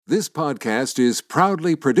This podcast is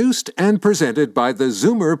proudly produced and presented by the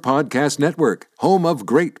Zoomer Podcast Network, home of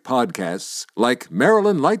great podcasts like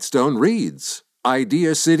Marilyn Lightstone Reads,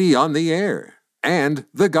 Idea City on the Air, and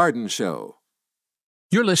The Garden Show.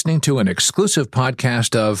 You're listening to an exclusive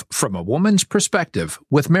podcast of From a Woman's Perspective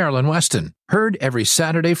with Marilyn Weston, heard every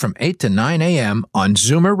Saturday from 8 to 9 a.m. on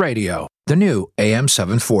Zoomer Radio, the new AM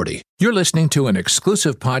 740. You're listening to an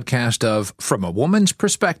exclusive podcast of From a Woman's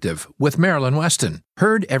Perspective with Marilyn Weston,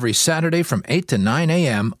 heard every Saturday from 8 to 9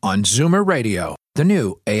 a.m. on Zoomer Radio, the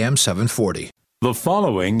new AM 740. The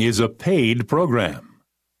following is a paid program.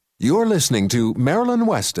 You're listening to Marilyn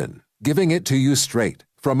Weston, giving it to you straight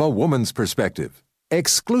from a woman's perspective,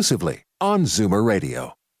 exclusively on Zoomer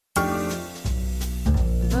Radio.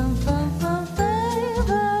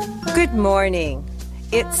 Good morning.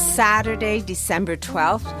 It's Saturday, December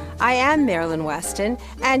 12th. I am Marilyn Weston,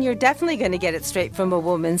 and you're definitely going to get it straight from a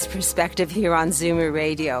woman's perspective here on Zoomer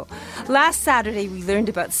Radio. Last Saturday, we learned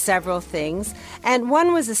about several things, and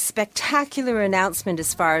one was a spectacular announcement,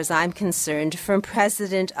 as far as I'm concerned, from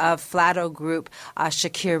President of Flato Group,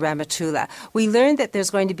 Shakir Rahmatullah. We learned that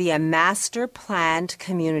there's going to be a master planned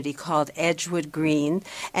community called Edgewood Green,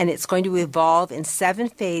 and it's going to evolve in 7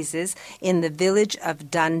 phases in the village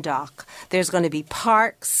of Dundalk. There's going to be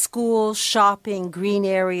parks, schools, shopping, green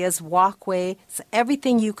areas, walkways,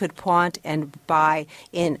 everything you could want and buy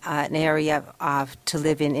in an area to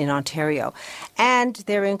live in Ontario. And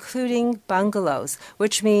they're including bungalows,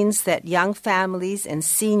 which means that young families and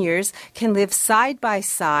seniors can live side by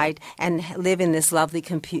side and live in this lovely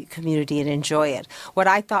community and enjoy it. What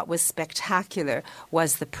I thought was spectacular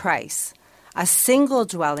was the price. A single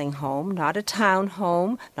dwelling home, not a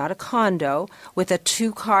townhome, not a condo, with a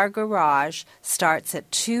 2-car garage starts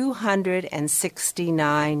at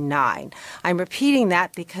 $269,900. I'm repeating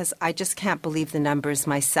that because I just can't believe the numbers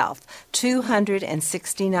myself.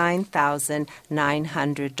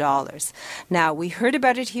 $269,900. Now, we heard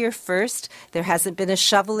about it here first. There hasn't been a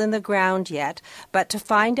shovel in the ground yet, but to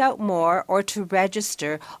find out more or to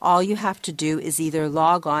register, all you have to do is either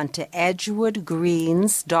log on to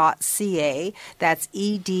edgewoodgreens.ca. That's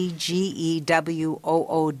EDGEWOOD,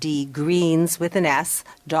 Greens with an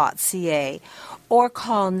S.ca, or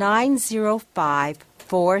call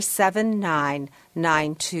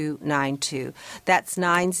 905-479-9292. That's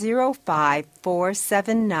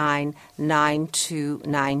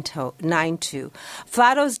 905-479-9292.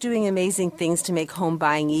 Flato's doing amazing things to make home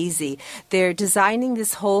buying easy. They're designing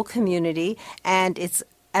this whole community, and it's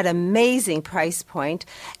at an amazing price point.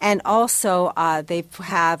 And also, they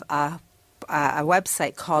have a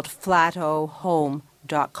website called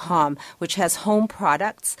flatohome.com, which has home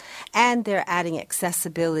products, and they're adding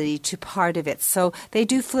accessibility to part of it. So they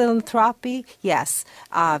do philanthropy, yes.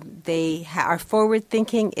 They are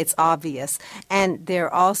forward-thinking, it's obvious. And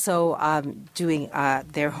they're also doing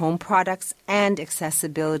their home products and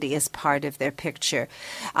accessibility as part of their picture.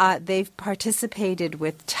 They've participated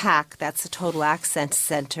with TAC, that's the Total Access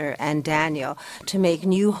Center, and Daniel, to make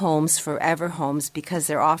new homes forever homes because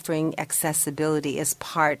they're offering accessibility as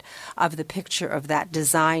part of the picture of that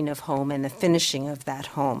design of home and the finishing of that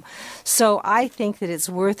home. So I think that it's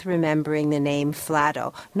worth remembering the name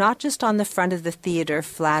Flato, not just on the front of the theatre,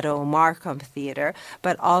 Flato Markham Theatre,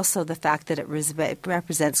 but also the fact that it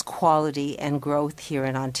represents quality and growth here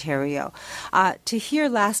in Ontario. To hear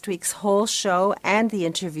last week's whole show and the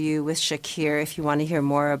interview with Shakir, if you want to hear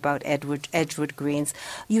more about Edgewood Greens,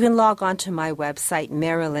 you can log on to my website,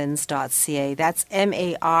 marilyns.ca. That's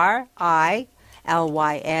MARILYNS.ca,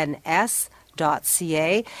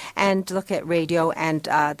 and look at radio, and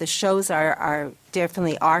the shows are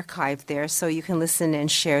definitely archived there, so you can listen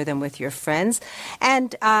and share them with your friends.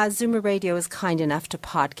 And Zoomer Radio is kind enough to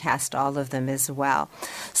podcast all of them as well.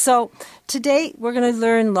 So today we're going to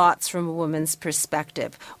learn lots from a woman's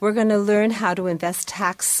perspective. We're going to learn how to invest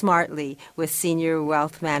tax smartly with Senior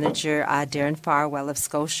Wealth Manager Darren Farwell of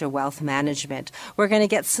Scotia Wealth Management. We're going to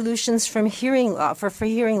get solutions from hearing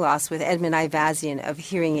loss with Edmund Ivazian of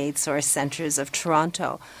Hearing Aid Source Centres of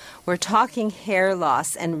Toronto. We're talking hair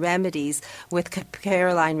loss and remedies with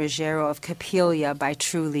Caroline Ruggiero of Capelia by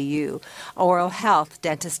Truly You. Oral health,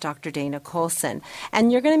 dentist Dr. Dana Colson.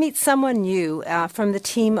 And you're going to meet someone new from the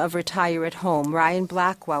team of Retire at Home. Ryan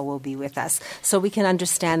Blackwell will be with us so we can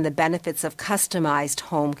understand the benefits of customized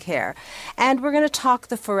home care. And we're going to talk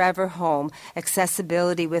the Forever Home,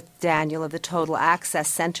 accessibility with Daniel of the Total Access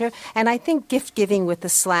Center, and I think gift giving with the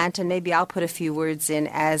slant, and maybe I'll put a few words in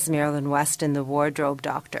as Marilyn Weston, the wardrobe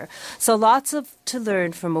doctor. So lots to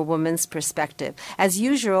learn from a woman's perspective. As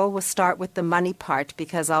usual, we'll start with the money part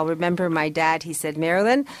because I'll remember my dad, he said,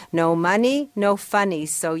 Marilyn, no money, no funny.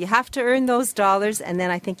 So you have to earn those dollars, and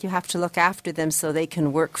then I think you have to look after them so they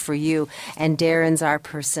can work for you. And Darren's our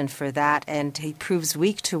person for that, and he proves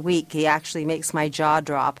week to week. He actually makes my jaw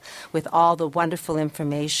drop with all the wonderful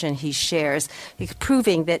information he shares,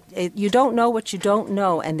 proving that you don't know what you don't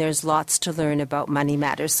know, and there's lots to learn about money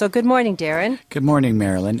matters. So good morning, Darren. Good morning,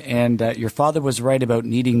 Marilyn. And your father was right about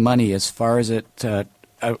needing money as far as it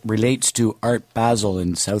relates to Art Basel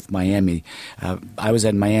in South Miami. I was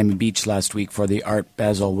at Miami Beach last week for the Art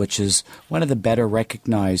Basel, which is one of the better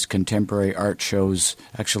recognized contemporary art shows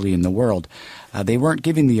actually in the world. They weren't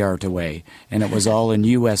giving the art away, and it was all in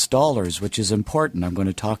U.S. dollars, which is important. I'm going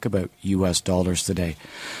to talk about U.S. dollars today.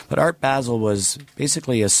 But Art Basel was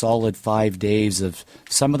basically a solid 5 days of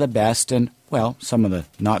some of the best and, well, some of the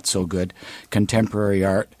not-so-good contemporary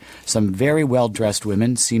art. Some very well-dressed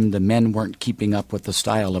women. Seemed the men weren't keeping up with the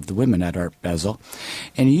style of the women at Art Basel.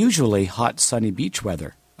 And usually hot, sunny beach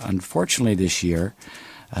weather. Unfortunately this year,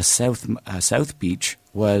 South Beach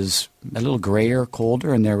was a little grayer,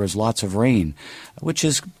 colder, and there was lots of rain, which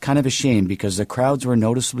is kind of a shame because the crowds were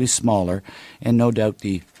noticeably smaller, and no doubt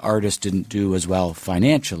the artists didn't do as well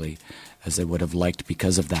financially as they would have liked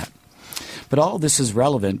because of that. But all this is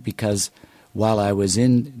relevant because while I was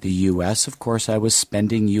in the U.S., of course, I was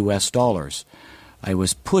spending U.S. dollars. I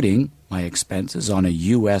was putting my expenses on a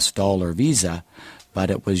U.S. dollar visa,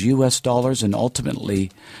 but it was U.S. dollars, and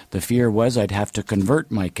ultimately the fear was I'd have to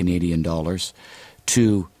convert my Canadian dollars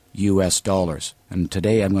to U.S. dollars. And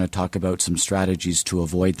today I'm going to talk about some strategies to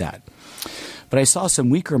avoid that. But I saw some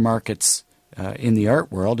weaker markets in the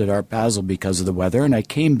art world at Art Basel because of the weather, and I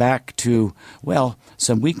came back to, well,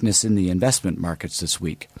 some weakness in the investment markets this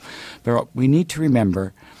week. But we need to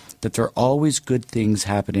remember that there are always good things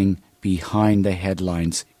happening behind the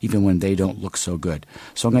headlines, even when they don't look so good.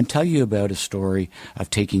 So I'm going to tell you about a story of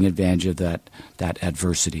taking advantage of that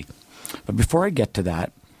adversity. But before I get to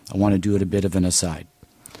that, I want to do it a bit of an aside.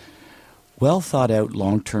 Well thought out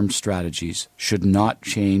long-term strategies should not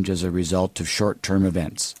change as a result of short-term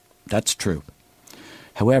events. That's true.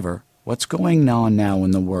 However, what's going on now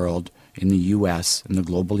in the world, in the U.S., and the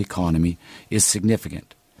global economy is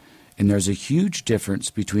significant. And there's a huge difference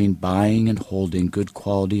between buying and holding good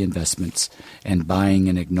quality investments and buying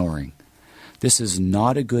and ignoring. This is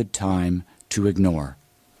not a good time to ignore.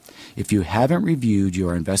 If you haven't reviewed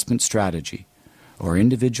your investment strategy or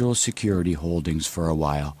individual security holdings for a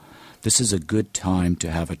while, this is a good time to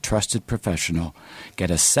have a trusted professional get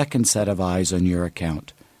a second set of eyes on your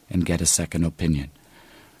account and get a second opinion.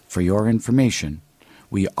 For your information,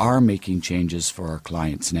 we are making changes for our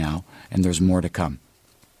clients now, and there's more to come.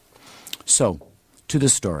 So, to the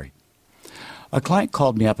story. A client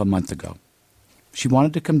called me up a month ago. She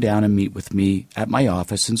wanted to come down and meet with me at my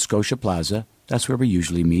office in Scotia Plaza. That's where we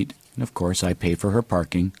usually meet. And of course, I pay for her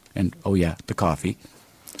parking and, oh yeah, the coffee.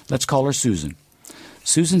 Let's call her Susan.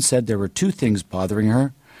 Susan said there were two things bothering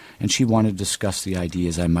her, and she wanted to discuss the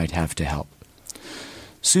ideas I might have to help.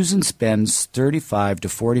 Susan spends $35,000 to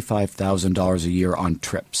 $45,000 a year on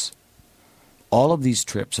trips. All of these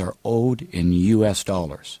trips are owed in U.S.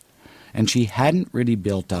 dollars, and she hadn't really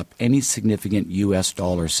built up any significant U.S.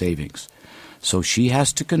 dollar savings. So she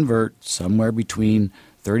has to convert somewhere between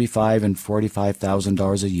 $35,000 and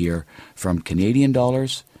 $45,000 a year from Canadian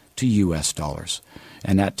dollars to U.S. dollars.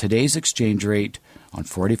 And at today's exchange rate on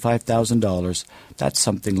 $45,000, that's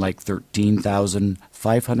something like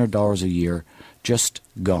 $13,500 a year just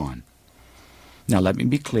gone. Now let me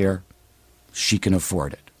be clear, she can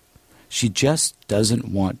afford it. She just doesn't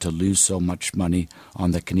want to lose so much money on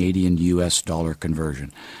the Canadian U.S. dollar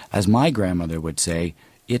conversion. As my grandmother would say,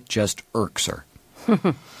 it just irks her.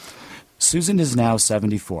 Susan is now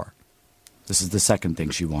 74. This is the second thing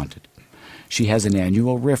she wanted. She has an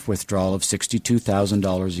annual RIF withdrawal of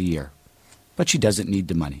 $62,000 a year. But she doesn't need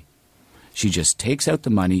the money. She just takes out the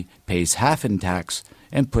money, pays half in tax,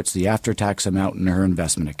 and puts the after-tax amount in her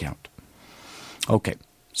investment account. Okay,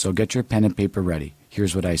 so get your pen and paper ready.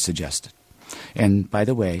 Here's what I suggested. And by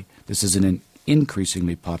the way, this is an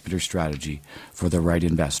increasingly popular strategy for the right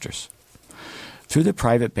investors. Through the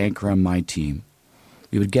private banker on my team,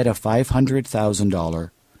 we would get a $500,000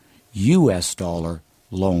 U.S. dollar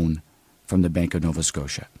loan from the Bank of Nova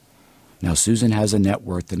Scotia. Now, Susan has a net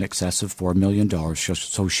worth in excess of $4 million,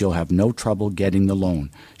 so she'll have no trouble getting the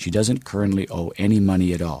loan. She doesn't currently owe any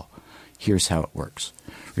money at all. Here's how it works.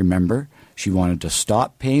 Remember, she wanted to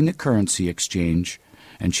stop paying the currency exchange,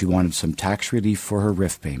 and she wanted some tax relief for her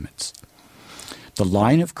RIF payments. The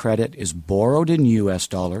line of credit is borrowed in U.S.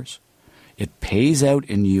 dollars. It pays out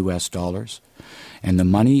in U.S. dollars, and the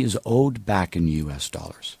money is owed back in U.S.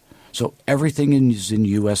 dollars. So everything is in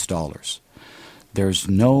U.S. dollars. There's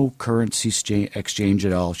no currency exchange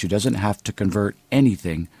at all. She doesn't have to convert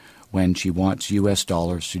anything when she wants U.S.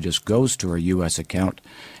 dollars. She just goes to her U.S. account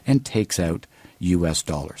and takes out U.S.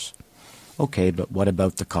 dollars. Okay, but what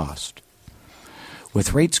about the cost?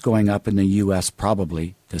 With rates going up in the U.S.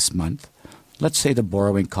 probably this month, let's say the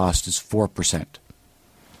borrowing cost is 4%.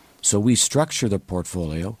 So we structure the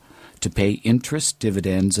portfolio to pay interest,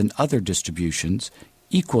 dividends, and other distributions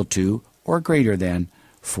equal to or greater than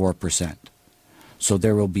 4%. So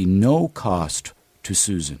there will be no cost to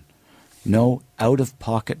Susan, no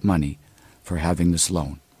out-of-pocket money for having this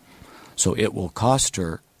loan. So it will cost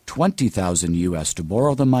her $20,000 US to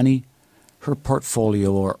borrow the money. Her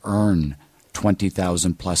portfolio will earn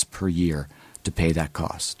 $20,000 plus per year to pay that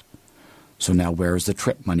cost. So now where is the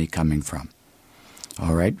trip money coming from?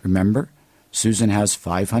 All right, remember, Susan has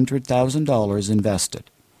 $500,000 invested.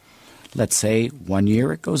 Let's say 1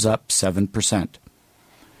 year it goes up 7%.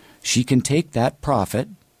 She can take that profit,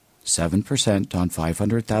 7% on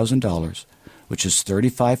 $500,000, which is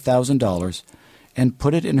 $35,000, and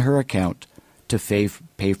put it in her account to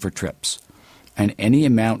pay for trips. And any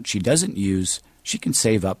amount she doesn't use, she can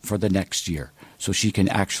save up for the next year. So she can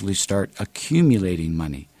actually start accumulating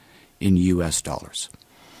money in U.S. dollars.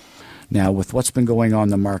 Now, with what's been going on in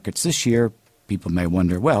the markets this year, people may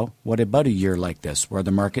wonder, well, what about a year like this where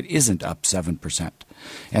the market isn't up 7%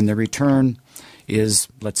 and the return is,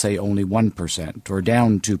 let's say, only 1% or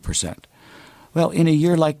down 2%? Well, in a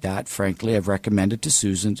year like that, frankly, I've recommended to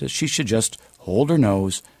Susan that she should just hold her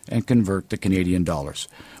nose and convert the Canadian dollars,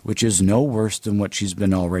 which is no worse than what she's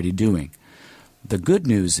been already doing. The good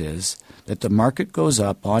news is that the market goes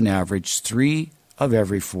up on average 3 of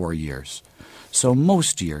every 4 years. So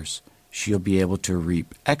most years, she'll be able to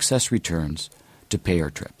reap excess returns to pay her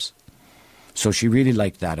trips. So she really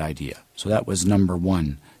liked that idea. So that was number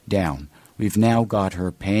 1 down. We've now got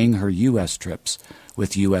her paying her U.S. trips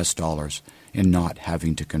with U.S. dollars and not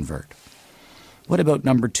having to convert. What about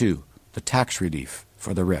number 2, the tax relief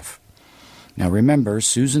for the RIF? Now remember,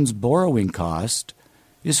 Susan's borrowing cost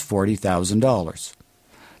is $40,000.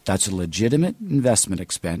 That's a legitimate investment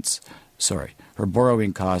expense. Her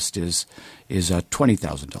borrowing cost is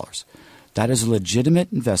 $20,000. That is a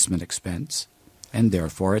legitimate investment expense, and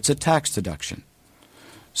therefore it's a tax deduction.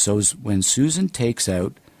 So when Susan takes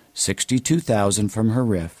out $62,000 from her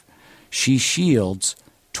RIF, she shields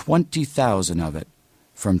 $20,000 of it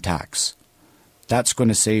from tax. That's going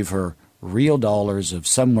to save her real dollars of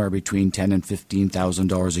somewhere between $10,000 and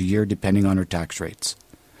 $15,000 a year, depending on her tax rates.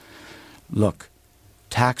 Look,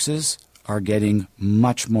 taxes are getting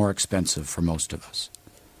much more expensive for most of us.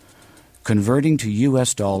 Converting to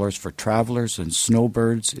U.S. dollars for travelers and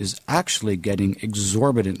snowbirds is actually getting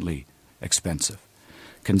exorbitantly expensive.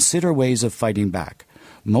 Consider ways of fighting back.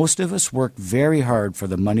 Most of us work very hard for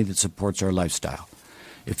the money that supports our lifestyle.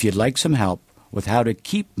 If you'd like some help with how to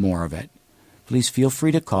keep more of it, please feel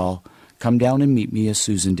free to call, come down and meet me as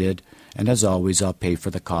Susan did, and as always, I'll pay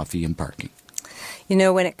for the coffee and parking. You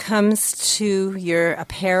know, when it comes to your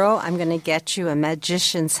apparel, I'm going to get you a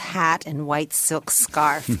magician's hat and white silk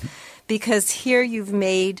scarf. Because here you've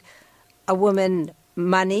made a woman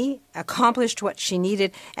money, accomplished what she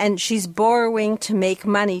needed, and she's borrowing to make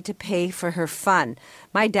money to pay for her fun.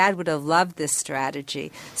 My dad would have loved this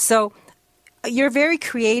strategy. So you're very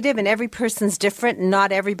creative, and every person's different.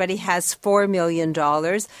 Not everybody has $4 million.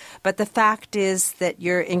 But the fact is that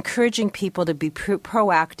you're encouraging people to be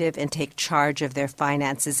proactive and take charge of their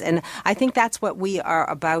finances. And I think that's what we are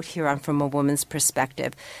about here on From a Woman's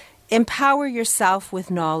Perspective. Empower yourself with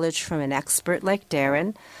knowledge from an expert like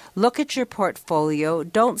Darren. Look at your portfolio.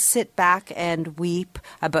 Don't sit back and weep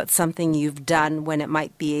about something you've done when it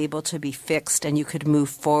might be able to be fixed and you could move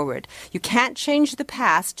forward. You can't change the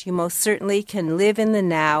past. You most certainly can live in the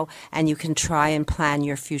now, and you can try and plan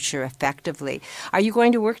your future effectively. Are you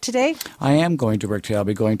going to work today? I am going to work today. I'll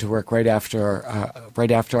be going to work right after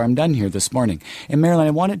I'm done here this morning. And Marilyn,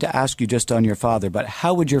 I wanted to ask you just on your father, but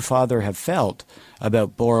how would your father have felt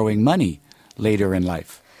about borrowing money later in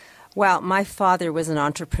life? Well, my father was an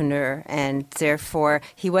entrepreneur, and therefore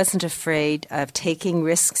he wasn't afraid of taking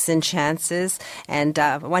risks and chances. And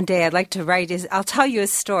one day I'd like to I'll tell you a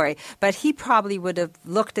story, but he probably would have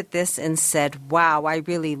looked at this and said, wow, I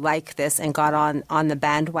really like this, and got on the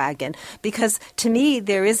bandwagon. Because to me,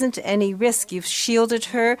 there isn't any risk. You've shielded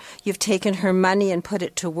her, you've taken her money and put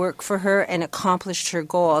it to work for her and accomplished her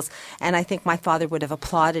goals. And I think my father would have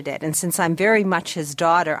applauded it. And since I'm very much his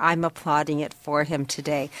daughter, I'm applauding it for him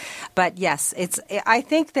today. But yes, I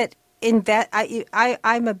think that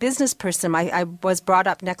I'm a business person. I was brought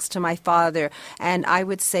up next to my father, and I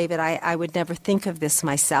would say that I would never think of this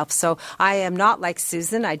myself. So I am not like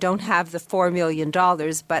Susan. I don't have the $4 million,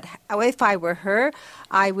 but if I were her,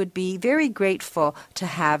 I would be very grateful to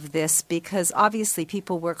have this, because obviously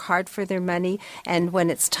people work hard for their money, and when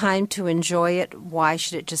it's time to enjoy it, why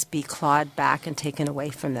should it just be clawed back and taken away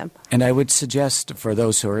from them? And I would suggest for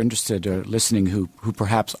those who are interested or listening who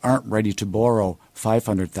perhaps aren't ready to borrow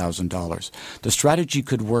 $500,000, the strategy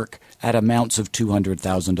could work at amounts of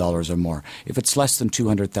 $200,000 or more. If it's less than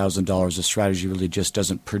 $200,000, the strategy really just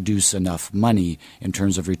doesn't produce enough money in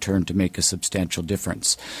terms of return to make a substantial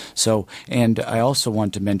difference. So, and I also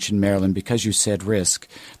want to mention, Marilyn, because you said risk,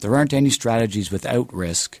 there aren't any strategies without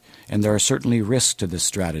risk, and there are certainly risks to this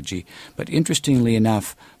strategy. But interestingly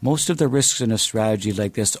enough, most of the risks in a strategy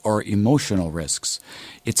like this are emotional risks.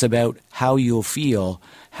 It's about how you'll feel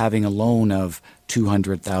having a loan of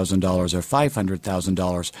 $200,000 or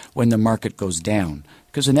 $500,000 when the market goes down,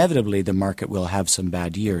 because inevitably the market will have some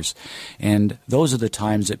bad years. And those are the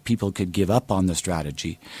times that people could give up on the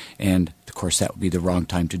strategy. And, of course, that would be the wrong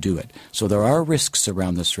time to do it. So there are risks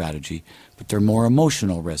around the strategy, but they're more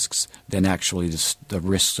emotional risks than actually the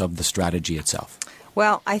risks of the strategy itself.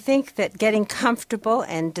 Well, I think that getting comfortable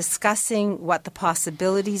and discussing what the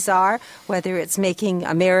possibilities are, whether it's making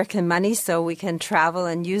American money so we can travel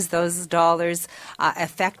and use those dollars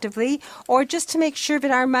effectively, or just to make sure that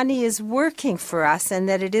our money is working for us and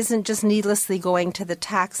that it isn't just needlessly going to the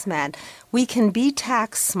tax man. We can be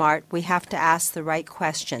tax smart. We have to ask the right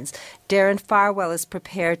questions. Darren Farwell is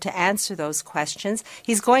prepared to answer those questions.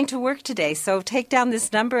 He's going to work today, so take down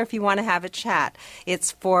this number if you want to have a chat.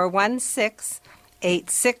 It's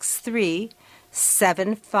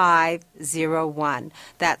 416-863-7501.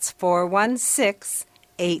 That's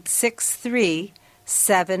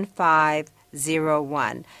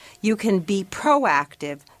 416-863-7501. You can be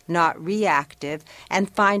proactive, not reactive, and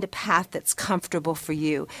find a path that's comfortable for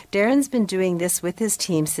you. Darren's been doing this with his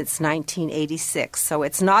team since 1986, so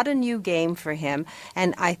it's not a new game for him,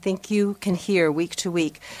 and I think you can hear week to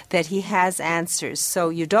week that he has answers. So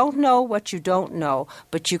you don't know what you don't know,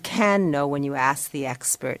 but you can know when you ask the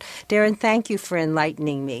expert. Darren, thank you for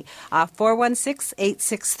enlightening me.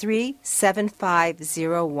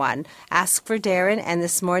 416-863-7501. Ask for Darren, and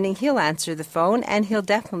this morning he'll answer the phone, and he'll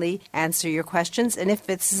definitely answer your questions, and if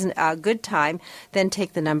it's a good time, then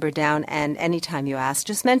take the number down, and anytime you ask,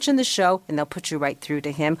 just mention the show and they'll put you right through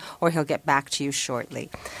to him, or he'll get back to you shortly.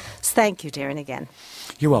 So thank you, Darren, again.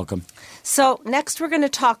 You're welcome. So next we're going to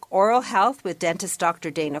talk oral health with dentist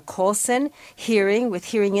Dr. Dana Colson, hearing with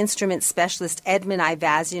hearing instrument specialist Edmund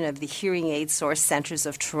Ivazian of the Hearing Aid Source Centres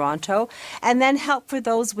of Toronto, and then help for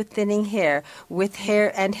those with thinning hair, with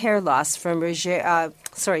hair and hair loss from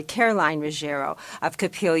Caroline Ruggiero of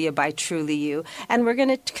Capilia by Truly You. And we're going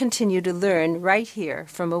to continue to learn right here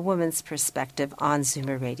from a woman's perspective on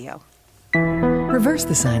Zoomer Radio. Reverse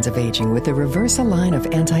the signs of aging with the Reversa line of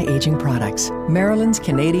anti-aging products, Maryland's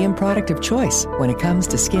Canadian product of choice when it comes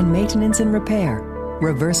to skin maintenance and repair.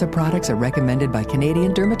 Reversa products are recommended by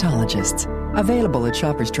Canadian dermatologists. Available at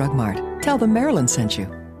Shoppers Drug Mart. Tell them Maryland sent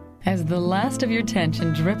you. As the last of your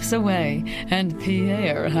tension drips away and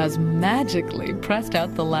Pierre has magically pressed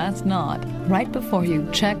out the last knot right before you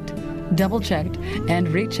checked, double-checked, and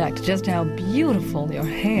rechecked just how beautiful your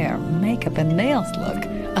hair, makeup, and nails look,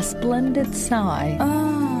 a splendid sigh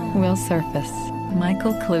will surface.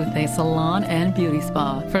 Michael Cluthe Salon and Beauty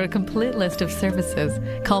Spa. For a complete list of services,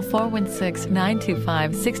 call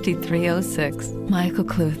 416-925-6306. Michael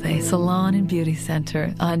Cluthe Salon and Beauty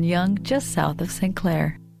Center on Yonge, just south of St.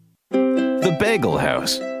 Clair. The Bagel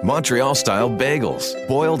House. Montreal-style bagels,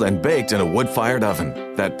 boiled and baked in a wood-fired oven.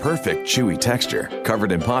 That perfect chewy texture,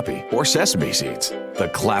 covered in poppy or sesame seeds. The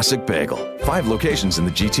classic bagel. 5 locations in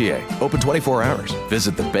the GTA. Open 24 hours.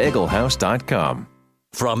 Visit thebagelhouse.com.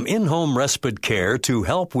 From in-home respite care to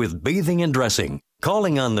help with bathing and dressing,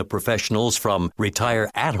 calling on the professionals from Retire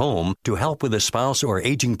at Home to help with a spouse or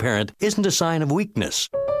aging parent isn't a sign of weakness.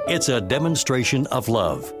 It's a demonstration of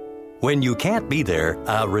love. When you can't be there,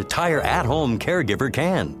 a Retire at Home caregiver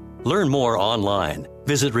can. Learn more online.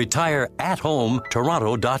 Visit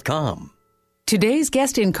retireathometoronto.com. Today's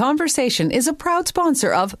guest in conversation is a proud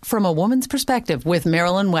sponsor of From a Woman's Perspective with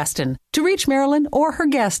Marilyn Weston. To reach Marilyn or her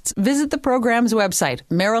guests, visit the program's website,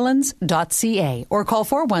 marilyns.ca, or call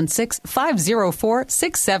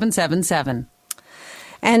 416-504-6777.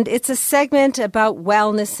 And it's a segment about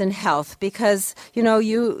wellness and health because,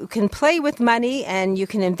 you can play with money and you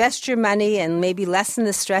can invest your money and maybe lessen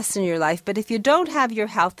the stress in your life. But if you don't have your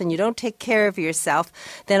health and you don't take care of yourself,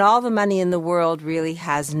 then all the money in the world really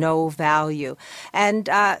has no value. And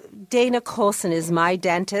Dana Colson is my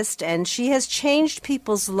dentist, and she has changed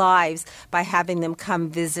people's lives by having them come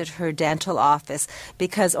visit her dental office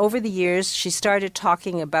because over the years she started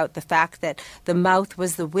talking about the fact that the mouth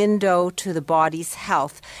was the window to the body's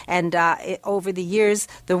health. And over the years,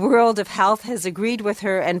 the world of health has agreed with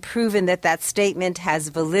her and proven that statement has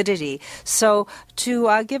validity. So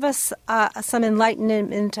to give us some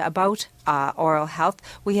enlightenment about oral health,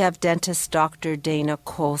 we have dentist Dr. Dana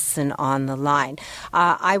Colson on the line.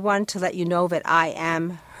 I want to let you know that I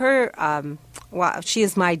am her, she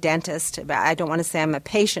is my dentist. I don't want to say I'm a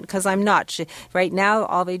patient because I'm not. Right now,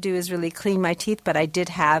 all they do is really clean my teeth, but I did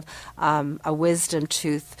have a wisdom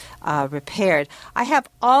tooth repaired. I have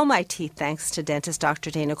all my teeth thanks to dentist Dr.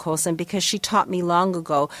 Dana Colson because she taught me long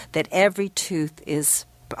ago that every tooth is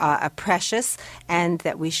precious and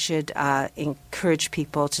that we should encourage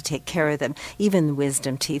people to take care of them, even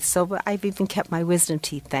wisdom teeth. So I've even kept my wisdom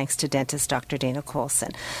teeth thanks to dentist Dr. Dana Colson.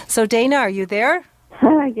 So Dana, are you there?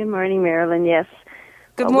 Hi, good morning, Marilyn. Yes.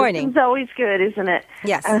 Good morning. Wisdom's always good, isn't it?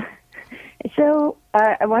 Yes. So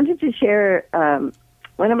I wanted to share,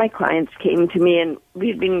 one of my clients came to me, and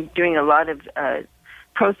we've been doing a lot of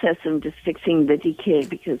process and just fixing the decay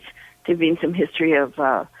because there's been some history of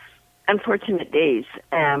unfortunate days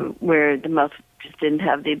where the mouth just didn't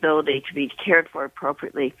have the ability to be cared for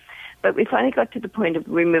appropriately. But we finally got to the point of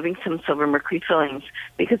removing some silver mercury fillings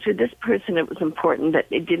because for this person it was important that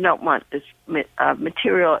they did not want this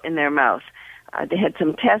material in their mouth. They had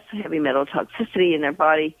some tests, heavy metal toxicity in their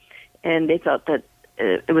body, and they felt that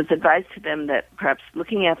it was advised to them that perhaps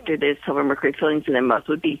looking after the silver mercury fillings in their mouth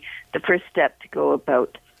would be the first step to go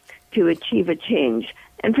about to achieve a change.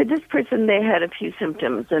 And for this person, they had a few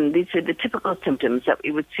symptoms, and these are the typical symptoms that we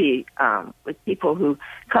would see with people who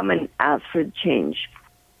come and ask for change.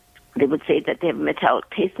 They would say that they have a metallic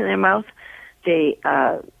taste in their mouth. They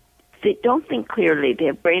don't think clearly. They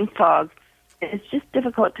have brain fog. And it's just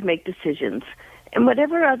difficult to make decisions. And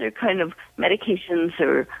whatever other kind of medications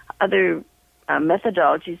or other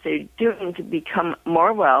methodologies they're doing to become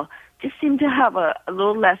more well just seem to have a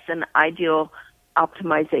little less than ideal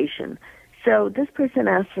optimization. So this person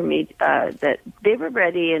asked for me that they were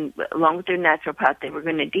ready, and along with their naturopath, they were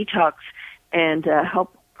going to detox and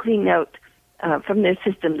help clean out from their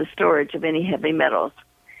system the storage of any heavy metals.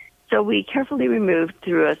 So we carefully removed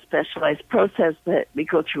through a specialized process that we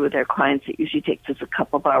go through with our clients. It usually takes us a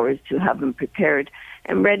couple of hours to have them prepared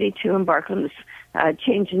and ready to embark on this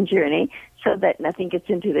changing journey so that nothing gets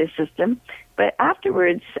into their system. But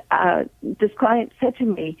afterwards, this client said to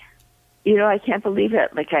me, I can't believe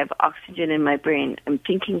it. Like I have oxygen in my brain. I'm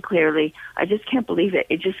thinking clearly. I just can't believe it.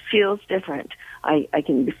 It just feels different. I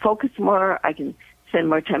can be focused more. I can spend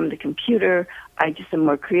more time on the computer. I just am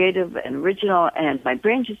more creative and original, and my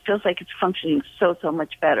brain just feels like it's functioning so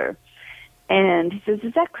much better. And he says,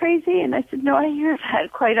 is that crazy? And I said, no, I hear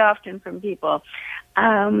that quite often from people.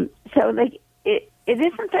 It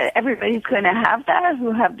isn't that everybody's going to have that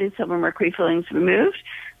who have the silver mercury fillings removed,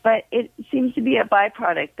 but it seems to be a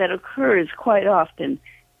byproduct that occurs quite often.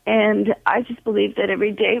 And I just believe that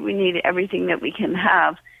every day we need everything that we can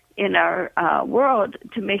have in our world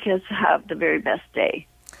to make us have the very best day.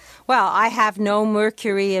 Well, I have no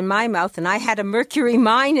mercury in my mouth, and I had a mercury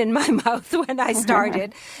mine in my mouth when I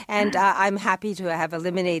started, and I'm happy to have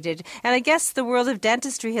eliminated. And I guess the world of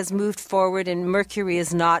dentistry has moved forward, and mercury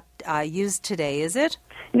is not used today, is it?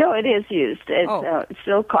 No, it is used. It's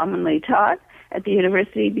still commonly taught at the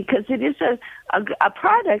university because it is a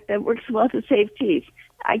product that works well to save teeth.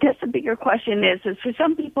 I guess the bigger question is for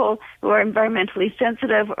some people who are environmentally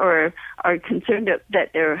sensitive or are concerned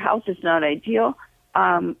that their health is not ideal,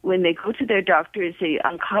 when they go to their doctors, they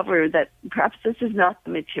uncover that perhaps this is not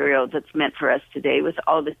the material that's meant for us today with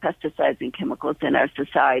all the pesticides and chemicals in our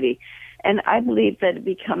society. And I believe that it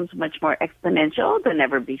becomes much more exponential than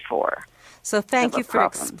ever before. So thank you for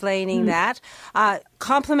explaining that.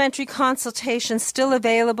 Complimentary consultations still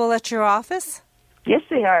available at your office? Yes,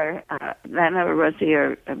 they are. Lana or Rosie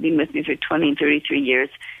have been with me for 20 and 33 years,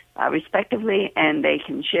 respectively, and they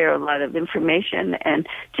can share a lot of information and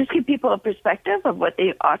just give people a perspective of what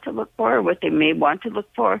they ought to look for, or what they may want to look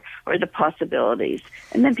for, or the possibilities.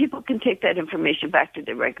 And then people can take that information back to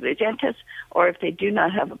their regular dentist, or if they do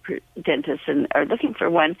not have a dentist and are looking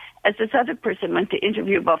for one, as this other person went to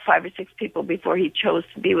interview about 5 or 6 people before he chose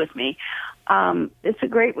to be with me, it's a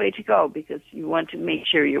great way to go because you want to make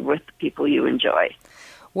sure you're with the people you enjoy.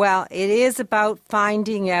 Well, it is about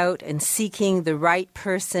finding out and seeking the right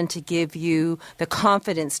person to give you the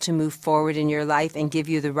confidence to move forward in your life and give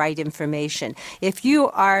you the right information. If you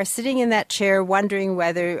are sitting in that chair wondering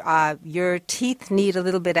whether your teeth need a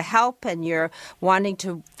little bit of help and you're wanting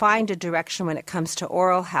to find a direction when it comes to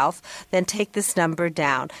oral health, then take this number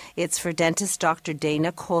down. It's for dentist Dr.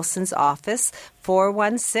 Dana Colson's office,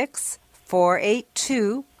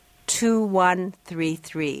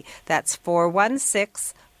 416-482-2133. That's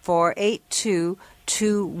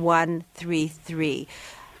 416-482-2133.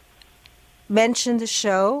 Mention the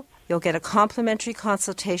show. You'll get a complimentary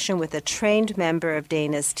consultation with a trained member of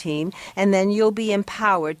Dana's team, and then you'll be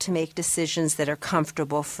empowered to make decisions that are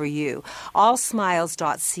comfortable for you.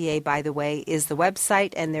 Allsmiles.ca, by the way, is the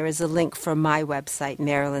website, and there is a link from my website,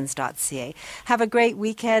 marylands.ca. Have a great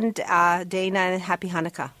weekend, Dana, and happy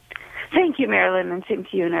Hanukkah. Thank you, Marilyn, and same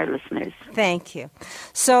to you and our listeners. Thank you.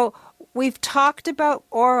 So we've talked about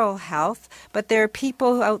oral health, but there are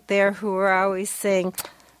people out there who are always saying,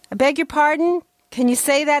 I beg your pardon? Can you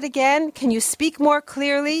say that again? Can you speak more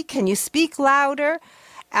clearly? Can you speak louder?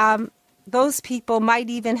 Those people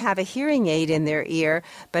might even have a hearing aid in their ear,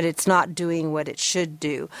 but it's not doing what it should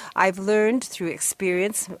do. I've learned through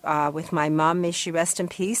experience with my mom, may she rest in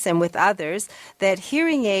peace, and with others, that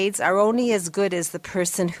hearing aids are only as good as the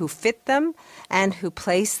person who fit them and who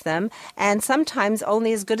placed them, and sometimes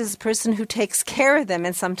only as good as the person who takes care of them,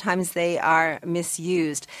 and sometimes they are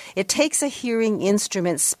misused. It takes a hearing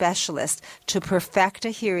instrument specialist to perfect a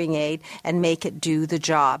hearing aid and make it do the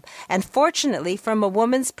job. And fortunately, from a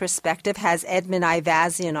woman's perspective, has Edmund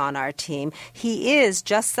Ivazian on our team. He is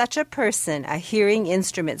just such a person, a hearing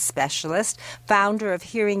instrument specialist, founder of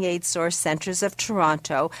Hearing Aid Source Centers of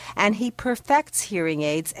Toronto, and he perfects hearing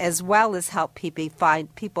aids as well as help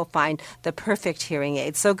people find the perfect hearing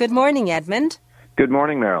aid. So good morning, Edmund. Good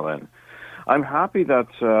morning, Marilyn. I'm happy that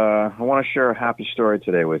I want to share a happy story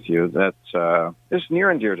today with you that is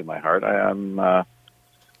near and dear to my heart.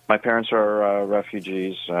 My parents are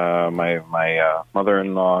refugees. My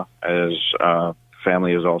mother-in-law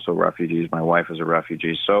family is also refugees. My wife is a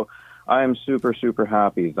refugee. So I'm super, super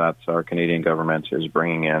happy that our Canadian government is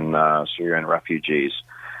bringing in Syrian refugees.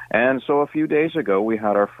 And so a few days ago, we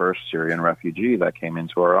had our first Syrian refugee that came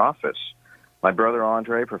into our office. My brother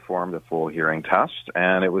Andre performed a full hearing test,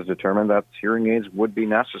 and it was determined that hearing aids would be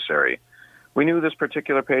necessary. We knew this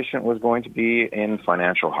particular patient was going to be in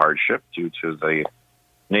financial hardship due to the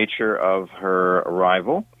nature of her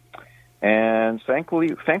arrival, and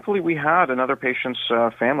thankfully we had another patient's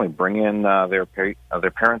family bring in their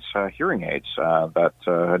parents' hearing aids that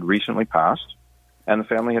had recently passed, and the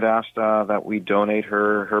family had asked that we donate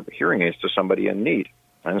her hearing aids to somebody in need,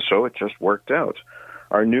 and so it just worked out.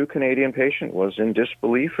 Our new Canadian patient was in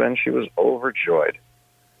disbelief, and she was overjoyed.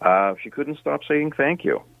 She couldn't stop saying thank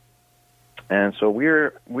you, and so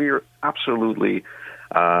we're absolutely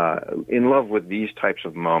in love with these types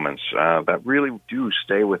of moments that really do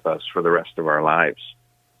stay with us for the rest of our lives.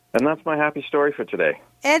 And that's my happy story for today.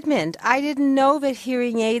 Edmund, I didn't know that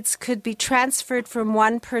hearing aids could be transferred from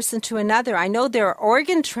one person to another. I know there are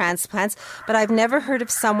organ transplants, but I've never heard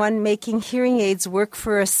of someone making hearing aids work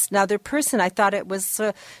for another person. I thought it was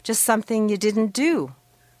just something you didn't do.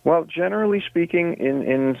 Well, generally speaking,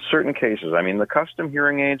 in certain cases, I mean, the custom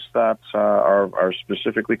hearing aids that are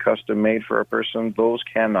specifically custom made for a person, those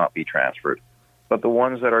cannot be transferred. But the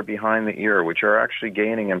ones that are behind the ear, which are actually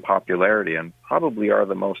gaining in popularity and probably are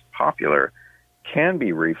the most popular, can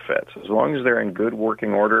be refit. As long as they're in good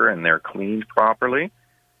working order and they're cleaned properly,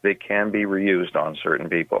 they can be reused on certain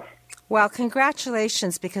people. Well,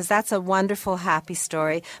 congratulations, because that's a wonderful, happy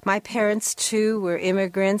story. My parents, too, were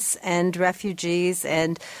immigrants and refugees,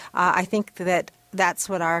 and I think that that's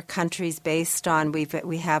what our country's based on.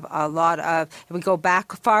 We have a lot of, we go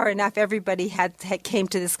back far enough, everybody had came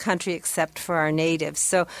to this country except for our natives.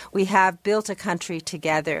 So we have built a country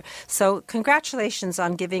together. So congratulations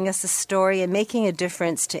on giving us a story and making a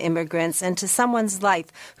difference to immigrants and to someone's life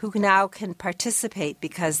who now can participate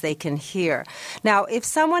because they can hear. Now, if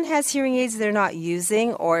someone has hearing aids they're not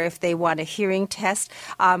using, or if they want a hearing test,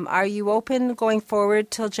 are you open going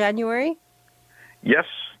forward till January? Yes,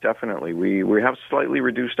 definitely. We have slightly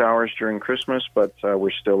reduced hours during Christmas, but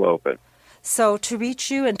we're still open. So to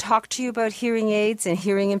reach you and talk to you about hearing aids and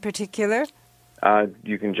hearing in particular?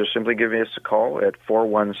 You can just simply give us a call at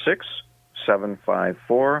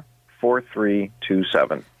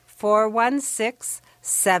 416-754-4327.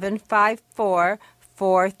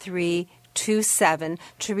 416-754-4327. 4327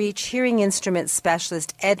 to reach hearing instrument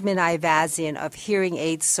specialist Edmund Ivazian of Hearing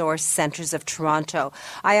Aid Source Centres of Toronto.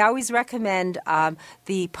 I always recommend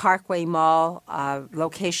the Parkway Mall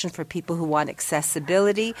location for people who want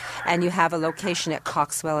accessibility, and you have a location at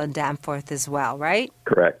Coxwell and Danforth as well, right?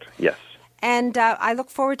 Correct, yes. And I look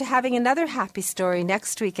forward to having another happy story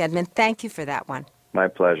next week, Edmund. Thank you for that one. My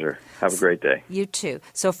pleasure. Have a great day. You too.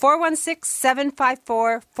 So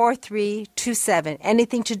 416-754-4327.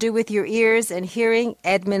 Anything to do with your ears and hearing,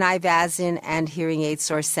 Edmund Ivazian and Hearing Aid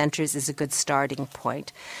Source Centres is a good starting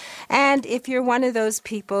point. And if you're one of those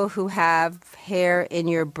people who have hair in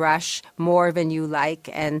your brush more than you like,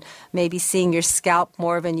 and maybe seeing your scalp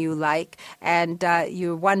more than you like, and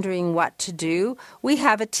you're wondering what to do, we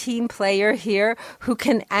have a team player here who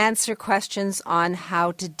can answer questions on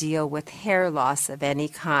how to deal with hair loss of any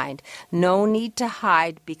kind. No need to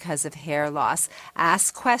hide because of hair loss.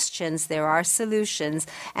 Ask questions. There are solutions,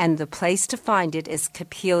 and the place to find it is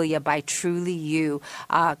Capelia by Truly You.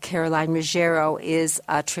 Caroline Ruggiero is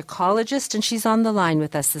a trichologist, and she's on the line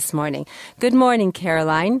with us this morning. Good morning,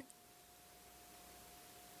 Caroline.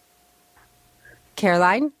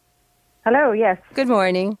 Caroline? Hello, yes. Good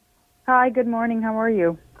morning. Hi, good morning. How are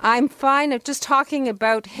you? I'm fine. I'm just talking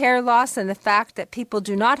about hair loss and the fact that people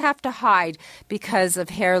do not have to hide because of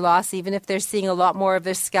hair loss, even if they're seeing a lot more of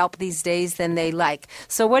their scalp these days than they like.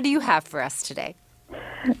 So what do you have for us today?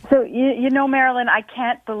 So, you know, Marilyn, I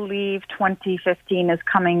can't believe 2015 is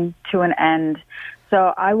coming to an end.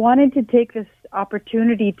 So I wanted to take this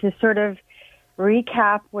opportunity to sort of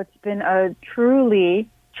recap what's been a truly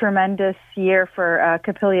tremendous year for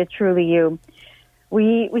Capelia Truly You.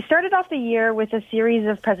 We started off the year with a series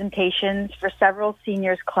of presentations for several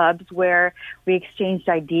seniors clubs where we exchanged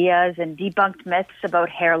ideas and debunked myths about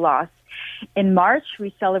hair loss. In March,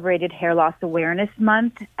 we celebrated Hair Loss Awareness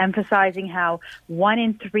Month, emphasizing how 1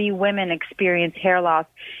 in 3 women experience hair loss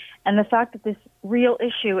and the fact that this real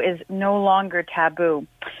issue is no longer taboo.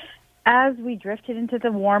 As we drifted into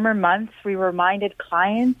the warmer months, we reminded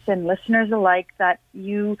clients and listeners alike that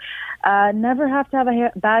you never have to have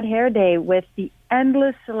a bad hair day with the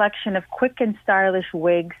endless selection of quick and stylish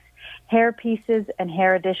wigs, hair pieces, and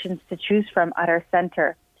hair additions to choose from at our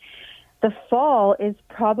center. The fall is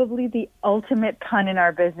probably the ultimate pun in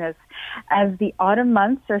our business, as the autumn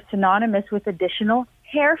months are synonymous with additional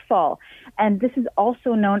hair fall, and this is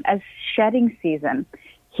also known as shedding season.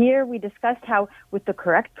 Here we discussed how, with the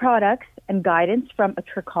correct products and guidance from a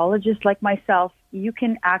trichologist like myself, you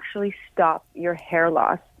can actually stop your hair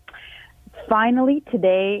loss. Finally,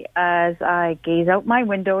 today, as I gaze out my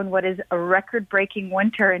window in what is a record-breaking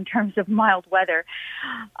winter in terms of mild weather,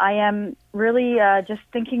 I am really just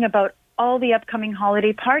thinking about all the upcoming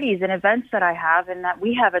holiday parties and events that I have, and that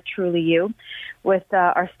we have at Truly You with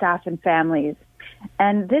our staff and families.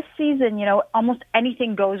 And this season, you know, almost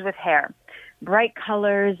anything goes with hair. Bright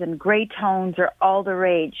colors and gray tones are all the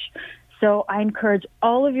rage. So I encourage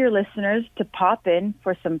all of your listeners to pop in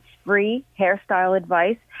for some free hairstyle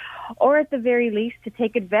advice, or at the very least to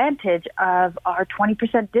take advantage of our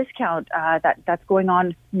 20% discount that's going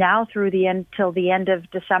on now through till the end of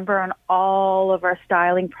December on all of our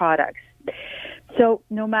styling products. So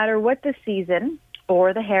no matter what the season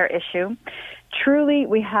or the hair issue, truly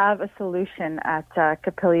we have a solution at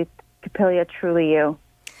Capelia Truly You.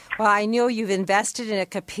 Well, I know you've invested in a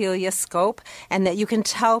Capelia scope, and that you can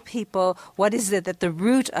tell people what is it at the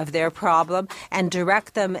root of their problem and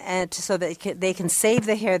direct them so that they can save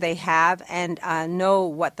the hair they have and know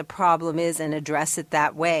what the problem is and address it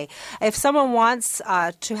that way. If someone wants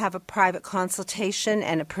to have a private consultation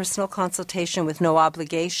and a personal consultation with no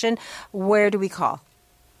obligation, where do we call?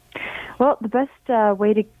 Well, the best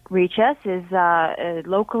way to reach us is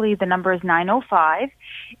locally. The number is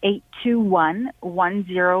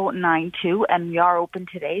 905-821-1092, and we are open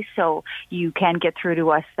today, so you can get through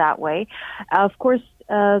to us that way. Of course,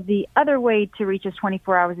 the other way to reach us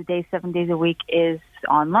 24 hours a day, 7 days a week is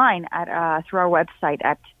online through our website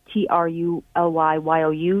at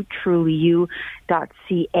TRULYYOU,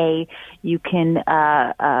 trulyu.ca. You can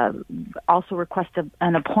also request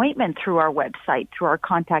an appointment through our website, through our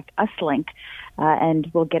Contact Us link,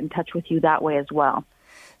 and we'll get in touch with you that way as well.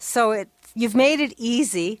 So you've made it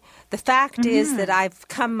easy. The fact is that I've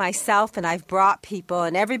come myself and I've brought people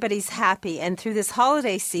and everybody's happy. And through this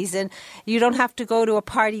holiday season, you don't have to go to a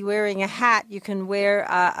party wearing a hat. You can wear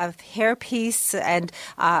a hairpiece and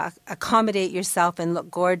accommodate yourself and look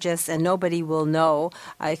gorgeous, and nobody will know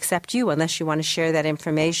except you unless you want to share that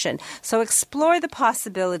information. So explore the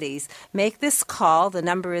possibilities. Make this call. The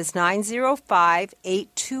number is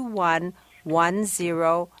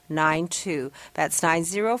 905-821-1092. That's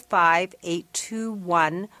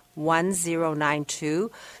 905-821-1092.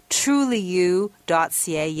 1092.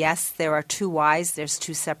 trulyu.ca. Yes, there are 2 Y's. There's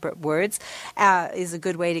 2 separate words. Is a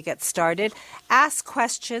good way to get started. Ask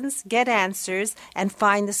questions, get answers, and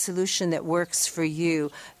find the solution that works for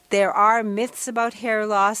you. There are myths about hair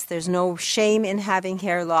loss. There's no shame in having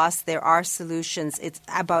hair loss. There are solutions. It's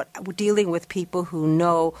about dealing with people who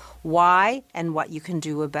know why and what you can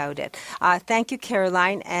do about it. Thank you,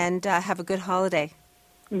 Caroline, and have a good holiday.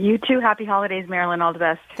 You too. Happy holidays, Marilyn. All the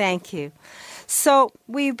best. Thank you. So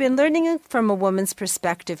we've been learning from a woman's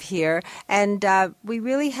perspective here, and we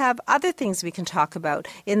really have other things we can talk about.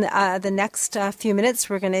 In the next few minutes,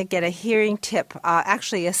 we're going to get a hearing tip,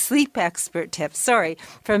 actually a sleep expert tip,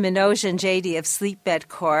 from Manoj and JD of Sleep Med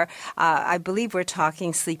Corp. I believe we're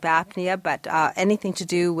talking sleep apnea, but anything to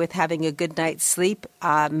do with having a good night's sleep,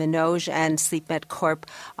 Manoj and Sleep Med Corp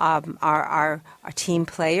are our team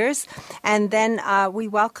players. And then we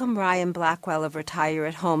welcome Ryan Blackwell of Retire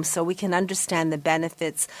at Home so we can understand the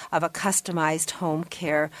benefits of a customized home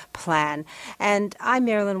care plan. And I'm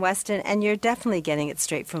Marilyn Weston, and you're definitely getting it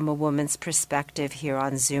straight from a woman's perspective here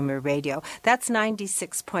on Zoomer Radio. That's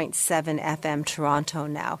 96.7 FM Toronto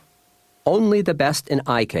now. Only the best in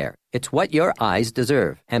eye care. It's what your eyes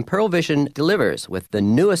deserve. And Pearl Vision delivers with the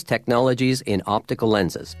newest technologies in optical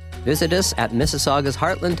lenses. Visit us at Mississauga's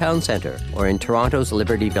Heartland Town Centre or in Toronto's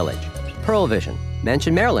Liberty Village. Pearl Vision.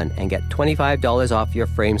 Mention Marilyn and get $25 off your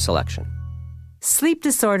frame selection. Sleep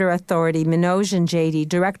Disorder Authority, Manoj and JD,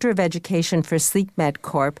 Director of Education for Sleep Med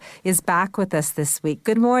Corp, is back with us this week.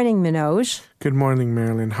 Good morning, Manoj. Good morning,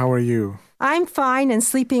 Marilyn. How are you? I'm fine and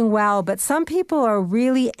sleeping well, but some people are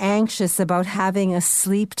really anxious about having a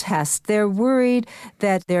sleep test. They're worried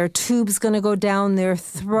that there are tubes going to go down their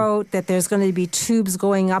throat, that there's going to be tubes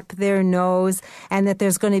going up their nose, and that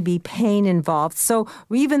there's going to be pain involved. So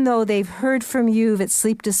even though they've heard from you that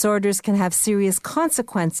sleep disorders can have serious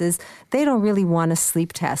consequences, they don't really want a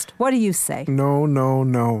sleep test. What do you say? No,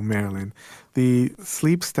 Marilyn. The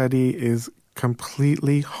sleep study is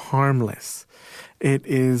completely harmless. It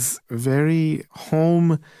is very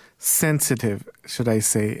home sensitive, should I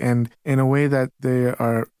say, and in a way that there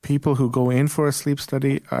are people who go in for a sleep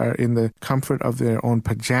study are in the comfort of their own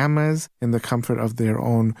pajamas, in the comfort of their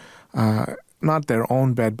own, not their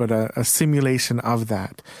own bed, but a simulation of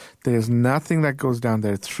that. There's nothing that goes down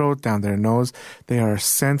their throat, down their nose. They are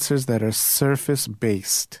sensors that are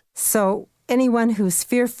surface-based. So anyone who's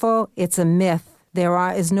fearful, it's a myth. There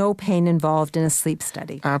is no pain involved in a sleep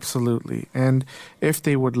study. Absolutely. And if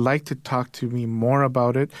they would like to talk to me more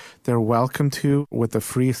about it, they're welcome to with a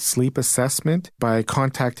free sleep assessment by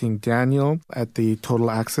contacting Daniel at the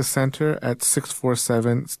Total Access Center at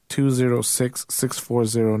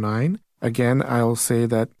 647-206-6409. Again, I'll say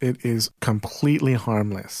that it is completely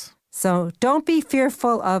harmless. So don't be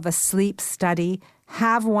fearful of a sleep study.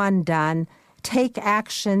 Have one done. Take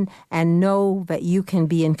action and know that you can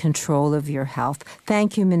be in control of your health.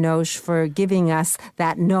 Thank you, Manoj, for giving us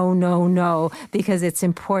that no, because it's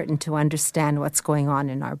important to understand what's going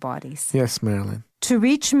on in our bodies. Yes, Marilyn. To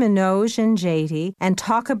reach Manoj and JD and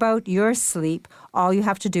talk about your sleep, all you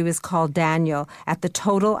have to do is call Daniel at the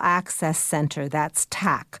Total Access Center. That's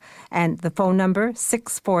TAC. And the phone number,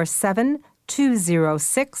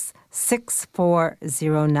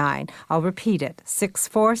 647-206-6409. I'll repeat it,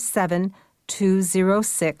 647-206-6409.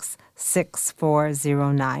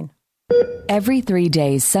 Every 3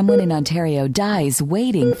 days, someone in Ontario dies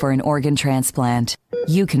waiting for an organ transplant.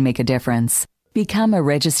 You can make a difference. Become a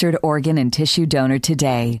registered organ and tissue donor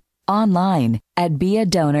today. Online at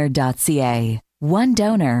beadonor.ca. One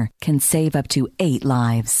donor can save up to 8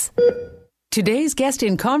 lives. Today's guest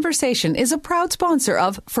in conversation is a proud sponsor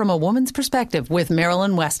of From a Woman's Perspective with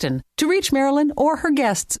Marilyn Weston. To reach Marilyn or her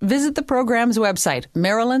guests, visit the program's website,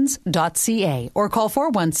 marilyns.ca, or call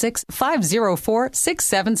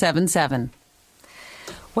 416-504-6777.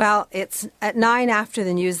 Well, it's at 9 after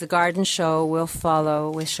the news. The Garden Show will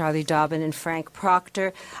follow with Charlie Dobbin and Frank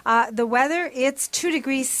Proctor. The weather, it's 2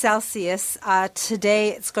 degrees Celsius.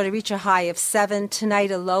 Today, it's going to reach a high of 7.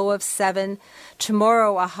 Tonight, a low of 7.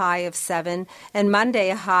 Tomorrow, a high of 7. And Monday,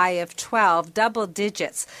 a high of 12, double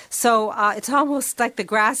digits. So it's almost like the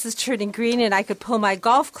grass is turning green and I could pull my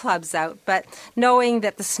golf clubs out. But knowing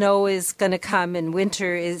that the snow is going to come and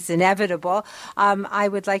winter is inevitable, I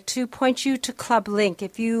would like to point you to Club Link.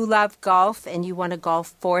 If you love golf and you want to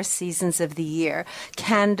golf 4 seasons of the year,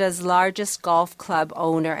 Canada's largest golf club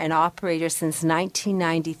owner and operator since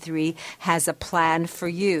 1993 has a plan for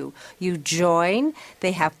you. You join.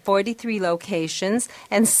 They have 43 locations,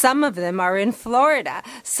 and some of them are in Florida.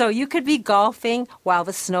 So you could be golfing while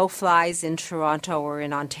the snow flies in Toronto or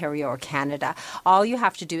in Ontario or Canada. All you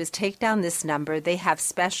have to do is take down this number. They have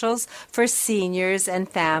specials for seniors and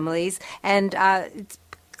families, and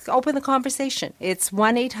open the conversation. It's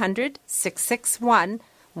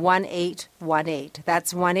 1-800-661-1818.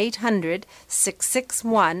 That's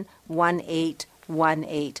 1-800-661-1818.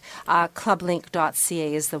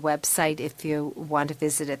 Clublink.ca is the website if you want to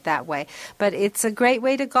visit it that way. But it's a great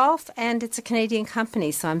way to golf, and it's a Canadian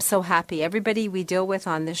company, so I'm so happy. Everybody we deal with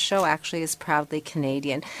on this show actually is proudly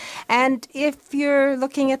Canadian. And if you're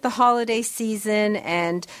looking at the holiday season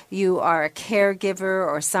and you are a caregiver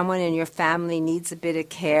or someone in your family needs a bit of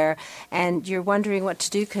care and you're wondering what to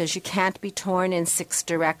do because you can't be torn in 6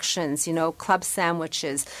 directions, club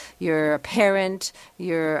sandwiches, you're a parent,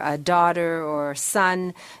 you're a daughter or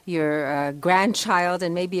son, your grandchild,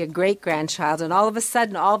 and maybe a great-grandchild, and all of a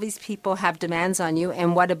sudden all these people have demands on you,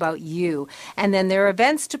 and what about you? And then there are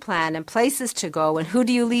events to plan and places to go, and who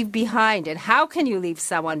do you leave behind, and how can you leave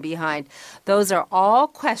someone behind? Those are all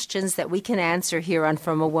questions that we can answer here on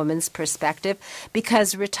From a Woman's Perspective,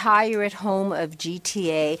 because Retire at Home of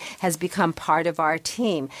GTA has become part of our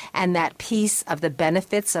team, and that piece of the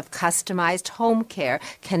benefits of customized home care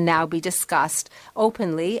can now be discussed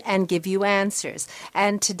openly and give you answers.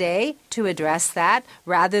 And today, to address that,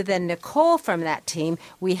 rather than Nicole from that team,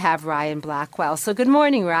 we have Ryan Blackwell. So good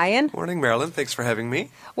morning, Ryan. Morning, Marilyn. Thanks for having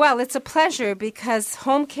me. Well, it's a pleasure because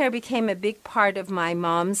home care became a big part of my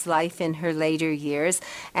mom's life in her later years.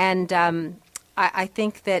 And I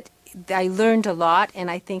think that I learned a lot, and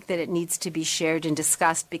I think that it needs to be shared and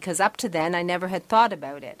discussed because up to then I never had thought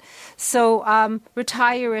about it. So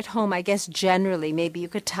Retire at Home, I guess generally, maybe you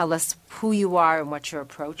could tell us who you are and what your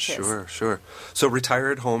approach is. Sure. So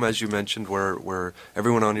Retire at Home, as you mentioned, where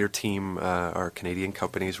everyone on your team are Canadian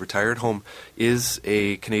companies. Retire at Home is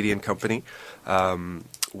a Canadian company.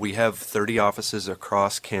 We have 30 offices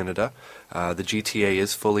across Canada. The GTA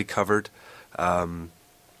is fully covered. And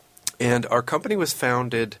our company was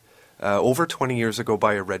founded over 20 years ago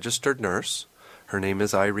by a registered nurse. Her name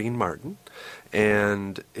is Irene Martin,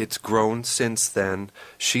 and it's grown since then.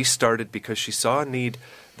 She started because she saw a need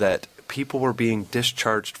that people were being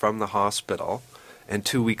discharged from the hospital, and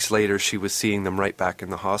 2 weeks later she was seeing them right back in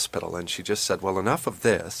the hospital, and she just said, well, enough of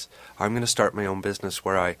this. I'm going to start my own business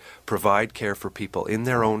where I provide care for people in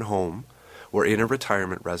their own home or in a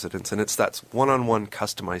retirement residence, and that's one-on-one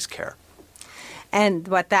customized care. And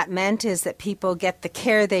what that meant is that people get the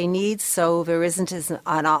care they need, so there isn't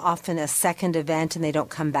often a second event and they don't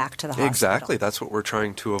come back to the hospital. Exactly. That's what we're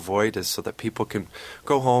trying to avoid, is so that people can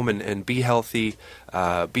go home and be healthy,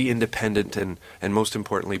 be independent, and most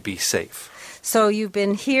importantly, be safe. So you've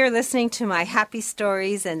been here listening to my happy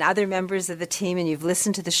stories and other members of the team, and you've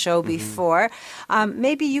listened to the show before.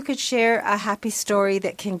 Maybe you could share a happy story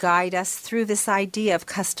that can guide us through this idea of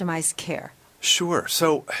customized care. Sure.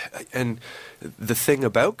 So, and the thing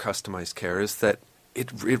about customized care is that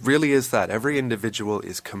it really is that. Every individual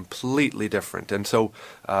is completely different. And so,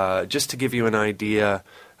 just to give you an idea,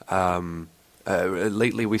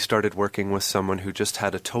 lately we started working with someone who just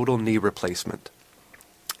had a total knee replacement.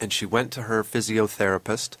 And she went to her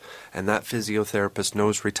physiotherapist, and that physiotherapist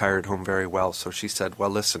knows Retire at Home very well. So she said,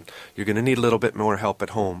 well, listen, you're going to need a little bit more help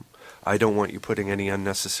at home. I don't want you putting any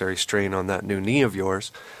unnecessary strain on that new knee of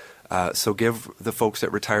yours. So give the folks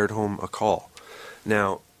at Retire at Home a call.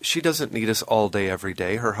 Now, she doesn't need us all day, every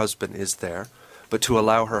day. Her husband is there. But to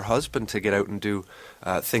allow her husband to get out and do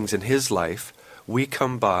things in his life, we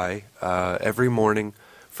come by every morning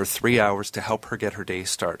for 3 hours to help her get her day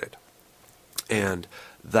started. And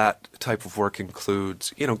that type of work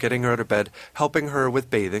includes, getting her out of bed, helping her with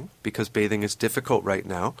bathing, because bathing is difficult right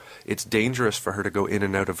now. It's dangerous for her to go in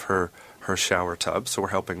and out of her shower tub, so we're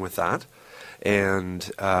helping with that.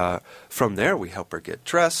 And from there, we help her get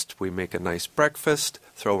dressed. We make a nice breakfast,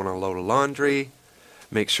 throw in a load of laundry,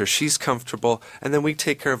 make sure she's comfortable, and then we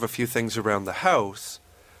take care of a few things around the house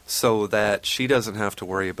so that she doesn't have to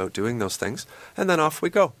worry about doing those things. And then off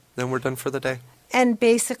we go. Then we're done for the day. And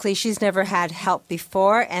basically, she's never had help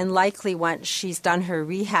before, and likely once she's done her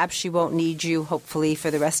rehab, she won't need you, hopefully,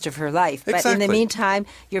 for the rest of her life. But Exactly. in the meantime,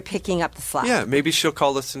 you're picking up the slack. Yeah, maybe she'll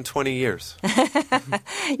call us in 20 years.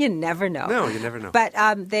 You never know. No, you never know. But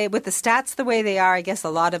with the stats the way they are, I guess a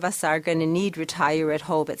lot of us are going to need Retire at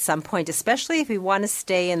Home at some point, especially if we want to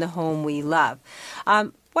stay in the home we love.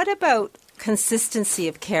 What about consistency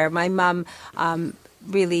of care? My mom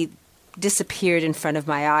really disappeared in front of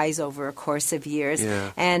my eyes over a course of years.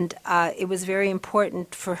 Yeah. And it was very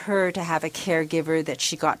important for her to have a caregiver that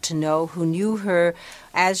she got to know, who knew her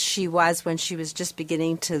as she was when she was just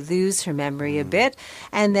beginning to lose her memory a bit,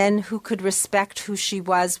 and then who could respect who she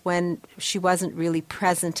was when she wasn't really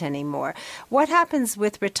present anymore. What happens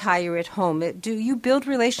with Retire at Home? Do you build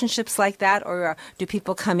relationships like that, or do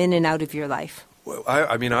people come in and out of your life? Well,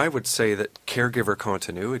 I mean, I would say that caregiver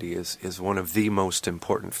continuity is one of the most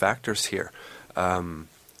important factors here.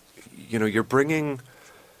 You're bringing,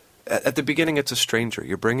 at the beginning, it's a stranger.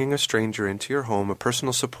 You're bringing a stranger into your home, a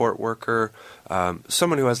personal support worker,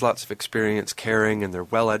 someone who has lots of experience caring, and they're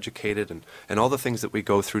well educated, and all the things that we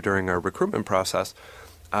go through during our recruitment process.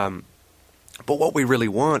 But what we really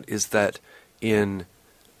want is that in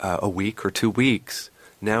a week or 2 weeks,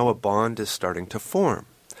 now a bond is starting to form.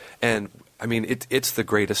 And I mean, it's the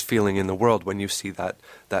greatest feeling in the world when you see that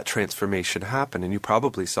transformation happen. And you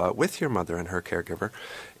probably saw it with your mother and her caregiver.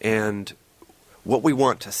 And what we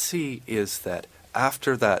want to see is that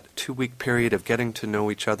after that 2-week period of getting to know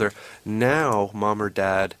each other, now mom or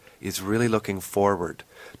dad is really looking forward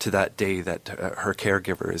to that day that her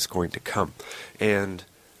caregiver is going to come. And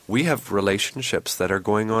we have relationships that are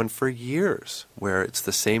going on for years, where it's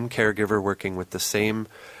the same caregiver working with the same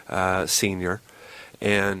senior.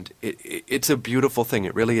 And it's a beautiful thing.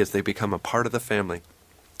 It really is. They become a part of the family.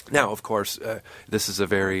 Now, of course, this is a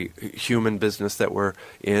very human business that we're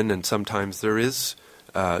in, and sometimes there is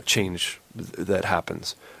change that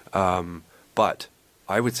happens. But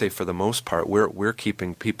I would say for the most part, we're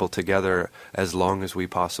keeping people together as long as we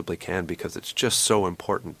possibly can, because it's just so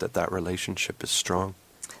important that relationship is strong.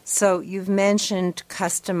 So you've mentioned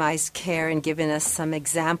customized care and given us some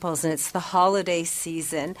examples, and it's the holiday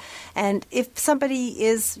season. And if somebody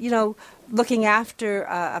is, looking after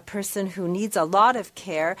a person who needs a lot of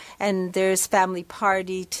care, and there's family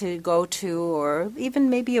party to go to, or even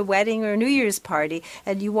maybe a wedding or a New Year's party,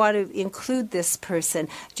 and you want to include this person,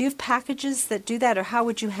 do you have packages that do that, or how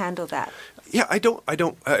would you handle that? Yeah, I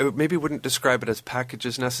maybe wouldn't describe it as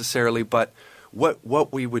packages necessarily, but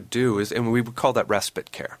what we would do is, and we would call that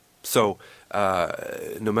respite care. So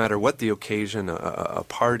no matter what the occasion, a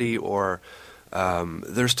party, or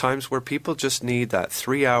there's times where people just need that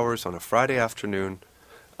 3 hours on a Friday afternoon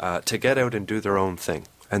to get out and do their own thing.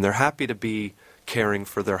 And they're happy to be caring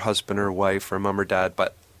for their husband or wife or mom or dad,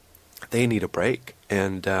 but they need a break.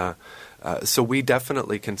 And so we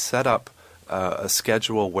definitely can set up a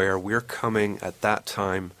schedule where we're coming at that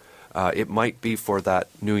time. It might be for that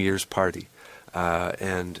New Year's party.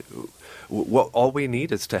 And all we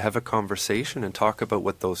need is to have a conversation and talk about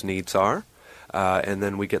what those needs are, and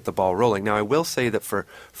then we get the ball rolling. Now, I will say that for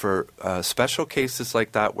special cases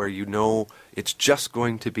like that, where it's just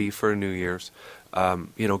going to be for New Year's,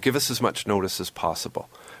 give us as much notice as possible,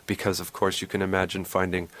 because, of course, you can imagine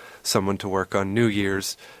finding someone to work on New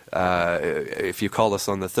Year's. If you call us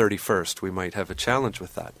on the 31st, we might have a challenge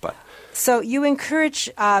with that, but... So you encourage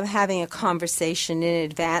having a conversation in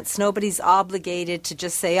advance. Nobody's obligated to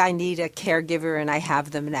just say, I need a caregiver and I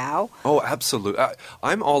have them now. Oh, absolutely.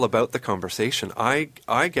 I'm all about the conversation. I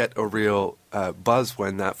get a real buzz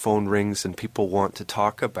when that phone rings and people want to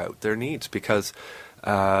talk about their needs, because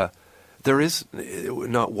there is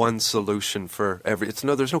not one solution for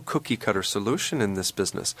there's no cookie cutter solution in this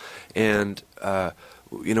business. And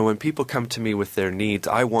when people come to me with their needs,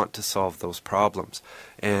 I want to solve those problems.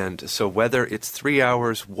 And so whether it's 3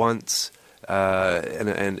 hours once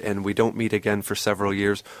and we don't meet again for several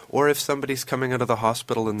years, or if somebody's coming out of the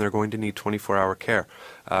hospital and they're going to need 24-hour care,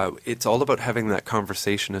 it's all about having that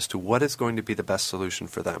conversation as to what is going to be the best solution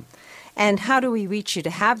for them. And how do we reach you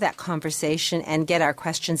to have that conversation and get our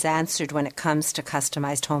questions answered when it comes to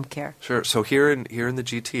customized home care? Sure. So here in the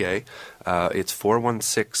GTA, it's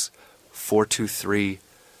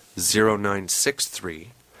 416-423-0963.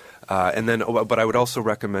 But I would also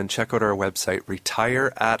recommend check out our website,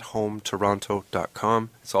 retireathometoronto.com.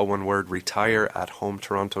 It's all one word,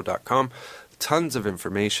 retireathometoronto.com. Tons of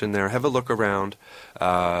information there. Have a look around,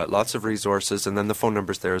 lots of resources, and then the phone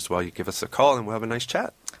number's there as well. You give us a call and we'll have a nice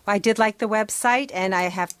chat. I did like the website, and I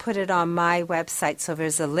have put it on my website, so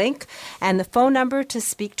there's a link. And the phone number to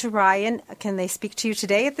speak to Ryan, can they speak to you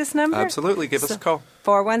today at this number? Absolutely. Give us a call.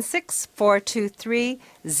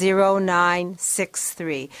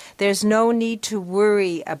 416-423-0963. There's no need to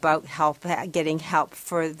worry about getting help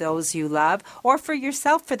for those you love, or for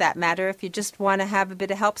yourself for that matter, if you just want to have a bit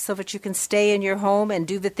of help so that you can stay in your home and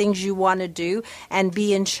do the things you want to do and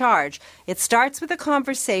be in charge. It starts with a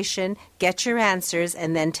conversation, get your answers,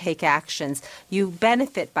 and then take actions. You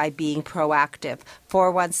benefit by being proactive.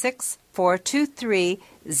 416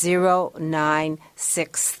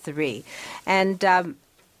 423-0963. And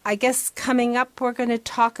I guess coming up, we're going to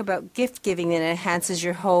talk about gift giving that enhances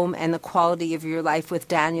your home and the quality of your life with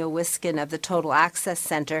Daniel Wiskin of the Total Access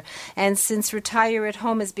Center. And since Retire at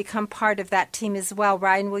Home has become part of that team as well,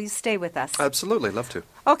 Ryan, will you stay with us? Absolutely, love to.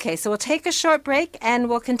 Okay, so we'll take a short break and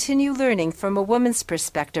we'll continue learning from a woman's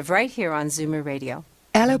perspective right here on Zoomer Radio.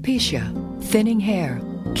 Alopecia, thinning hair,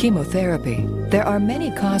 chemotherapy. There are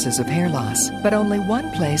many causes of hair loss, but only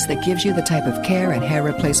one place that gives you the type of care and hair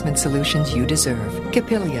replacement solutions you deserve.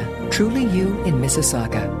 Capilia, Truly You in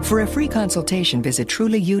Mississauga. For a free consultation, visit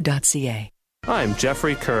trulyu.ca. I'm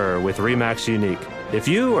Jeffrey Kerr with RE/MAX Unique. If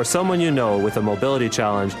you or someone you know with a mobility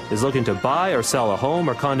challenge is looking to buy or sell a home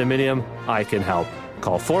or condominium, I can help.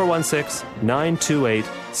 Call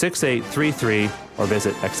 416-928-6833 or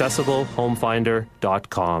visit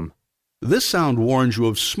accessiblehomefinder.com. This sound warns you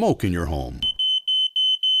of smoke in your home.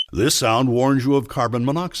 This sound warns you of carbon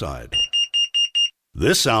monoxide.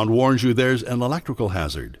 This sound warns you there's an electrical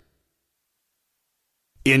hazard.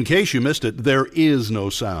 In case you missed it, there is no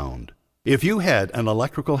sound. If you had an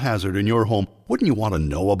electrical hazard in your home, wouldn't you want to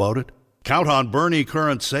know about it? Count on Bernie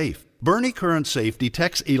Current Safe. Bernie Current Safe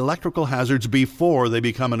detects electrical hazards before they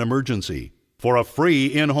become an emergency. For a free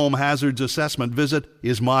in-home hazards assessment, visit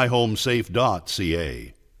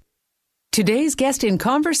ismyhomesafe.ca. Today's guest in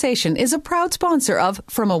conversation is a proud sponsor of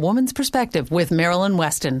From a Woman's Perspective with Marilyn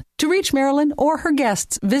Weston. To reach Marilyn or her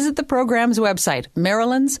guests, visit the program's website,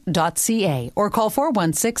 marilyns.ca, or call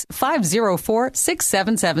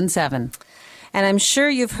 416-504-6777. And I'm sure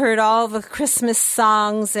you've heard all the Christmas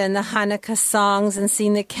songs and the Hanukkah songs and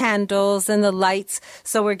seen the candles and the lights.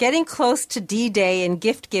 So we're getting close to D-Day and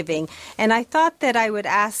gift giving. And I thought that I would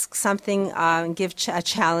ask something and give a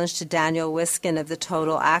challenge to Daniel Wiskin of the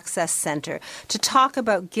Total Access Center to talk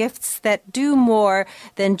about gifts that do more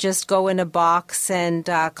than just go in a box and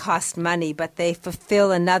cost money, but they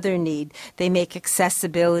fulfill another need. They make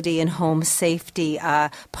accessibility and home safety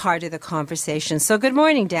part of the conversation. So good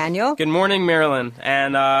morning, Daniel. Good morning, Marilyn.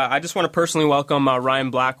 And I just want to personally welcome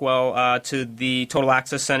Ryan Blackwell to the Total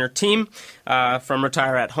Access Center team from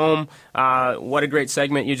Retire at Home. What a great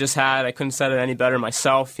segment you just had. I couldn't have said it any better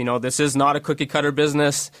myself. You know, this is not a cookie-cutter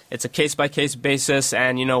business. It's a case-by-case basis,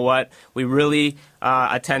 and you know what? We really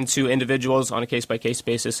attend to individuals on a case-by-case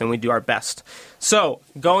basis, and we do our best. So,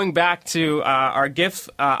 going back to our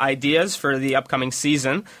gift ideas for the upcoming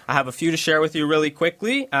season, I have a few to share with you really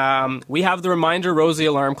quickly. We have the Reminder Rosie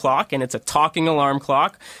alarm clock, and it's a talking alarm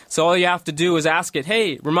clock. So all you have to do is ask it,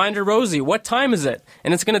 hey, Reminder Rosie, what time is it?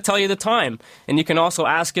 And it's going to tell you the time. And you can also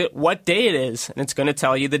ask it what day it is, and it's going to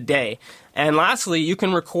tell you the day. And lastly, you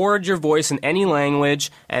can record your voice in any language,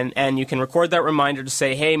 and you can record that reminder to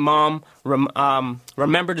say, hey, Mom,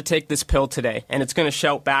 remember to take this pill today. And it's going to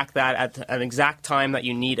shout back that at an exact time that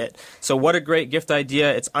you need it. So what a great gift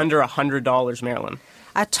idea. It's under $100, Marilyn.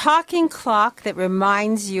 A talking clock that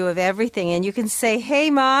reminds you of everything. And you can say, hey,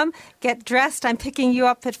 Mom, get dressed. I'm picking you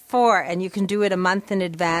up at 4. And you can do it a month in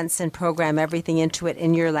advance and program everything into it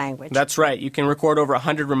in your language. That's right. You can record over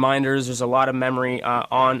 100 reminders. There's a lot of memory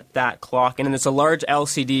on that clock. And it's a large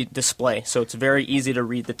LCD display, so it's very easy to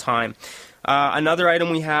read the time. Another item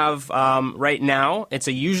we have right now, it's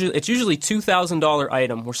usually $2,000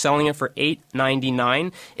 item. We're selling it for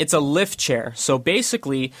 $899. It's a lift chair. So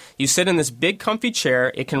basically, you sit in this big comfy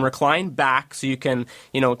chair. It can recline back, so you can,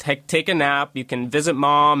 take a nap. You can visit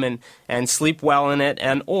Mom and sleep well in it.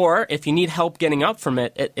 Or if you need help getting up from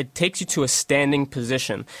it, it takes you to a standing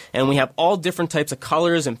position. And we have all different types of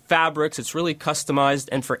colors and fabrics. It's really customized.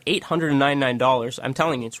 And for $899, I'm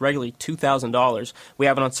telling you, it's regularly $2,000. We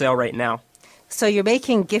have it on sale right now. So you're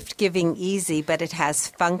making gift giving easy, but it has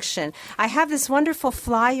function. I have this wonderful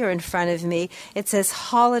flyer in front of me. It says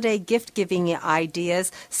holiday gift giving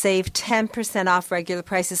ideas, save 10% off regular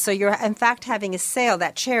prices. So you're in fact having a sale.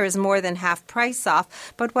 That chair is more than half price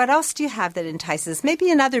off. But what else do you have that entices? Maybe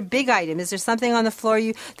another big item. Is there something on the floor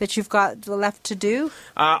that you've got left to do?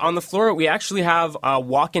 On the floor, we actually have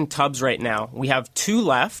walk-in tubs right now. We have 2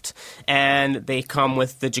 left, and they come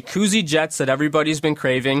with the jacuzzi jets that everybody's been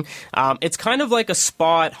craving. It's kind of like a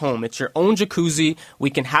spa at home. It's your own jacuzzi.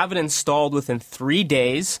 We can have it installed within 3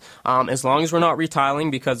 days, as long as we're not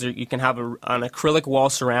retiling, because you can have an acrylic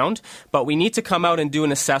wall surround. But we need to come out and do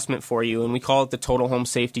an assessment for you, and we call it the Total Home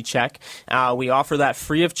Safety Check. We offer that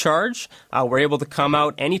free of charge. We're able to come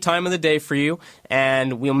out any time of the day for you,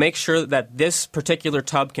 and we'll make sure that this particular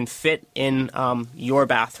tub can fit in your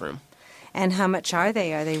bathroom. And how much are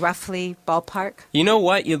they? Are they roughly ballpark? You know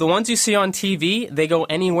what? The ones you see on TV, they go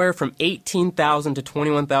anywhere from $18,000 to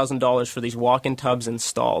 $21,000 for these walk-in tubs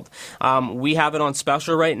installed. We have it on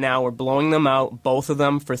special right now. We're blowing them out, both of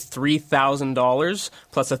them, for $3,000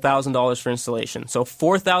 plus $1,000 for installation. So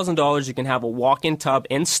 $4,000 you can have a walk-in tub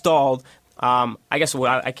installed. I guess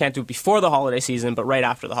I can't do it before the holiday season, but right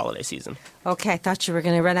after the holiday season. Okay, I thought you were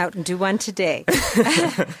going to run out and do one today.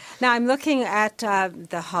 Now, I'm looking at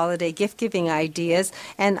the holiday gift-giving ideas,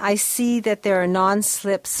 and I see that there are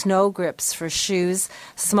non-slip snow grips for shoes,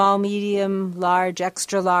 small, medium, large,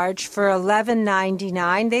 extra large, for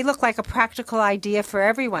 $11.99. They look like a practical idea for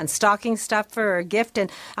everyone, stocking stuffer or a gift,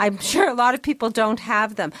 and I'm sure a lot of people don't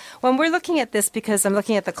have them. When we're looking at this, because I'm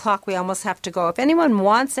looking at the clock, we almost have to go. If anyone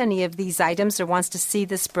wants any of these items or wants to see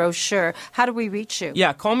this brochure, how do we reach you?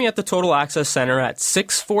 Yeah, call me at the Total Access Center at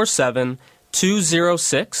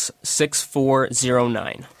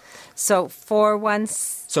 647-206-6409. So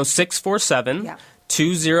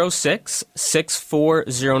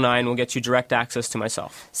 647-206-6409 will get you direct access to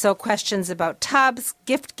myself. So questions about tubs,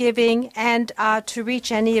 gift giving, and to reach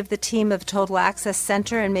any of the team of Total Access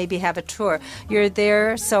Center and maybe have a tour. You're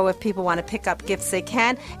there, so if people want to pick up gifts, they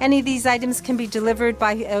can. Any of these items can be delivered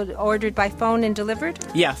ordered by phone and delivered?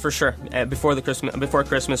 Yeah, for sure. Before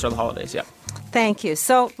Christmas or the holidays, yeah. Thank you.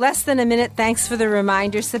 So, less than a minute. Thanks for the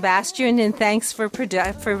reminder, Sebastian, and thanks for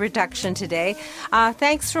reduction today.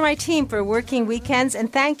 Thanks for my team for working weekends,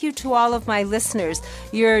 and thank you to all of my listeners.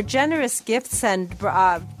 Your generous gifts send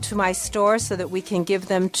to my store so that we can give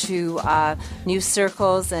them to New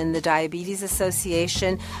Circles and the Diabetes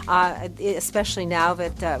Association, especially now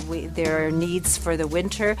that their needs for the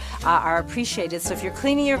winter are appreciated. So, if you're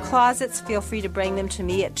cleaning your closets, feel free to bring them to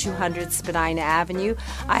me at 200 Spadina Avenue.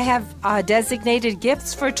 I have designated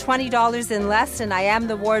gifts for $20 and less, and I am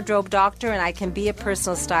the wardrobe doctor, and I can be a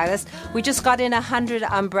personal stylist. We just got in 100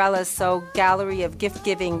 umbrellas, so gallery of gift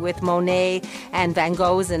giving with Monet and Van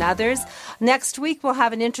Goghs and others. Next week we'll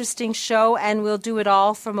have an interesting show, and we'll do it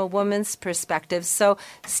all from a woman's perspective. So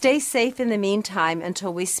stay safe in the meantime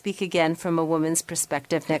until we speak again from a woman's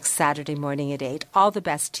perspective next Saturday morning at 8. All the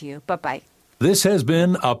best to you. Bye-bye. This has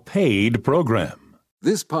been a paid program.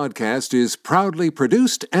 This podcast is proudly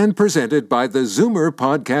produced and presented by the Zoomer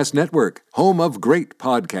Podcast Network, home of great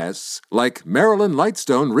podcasts like Marilyn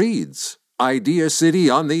Lightstone Reads, Idea City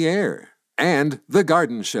on the Air, and The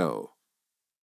Garden Show.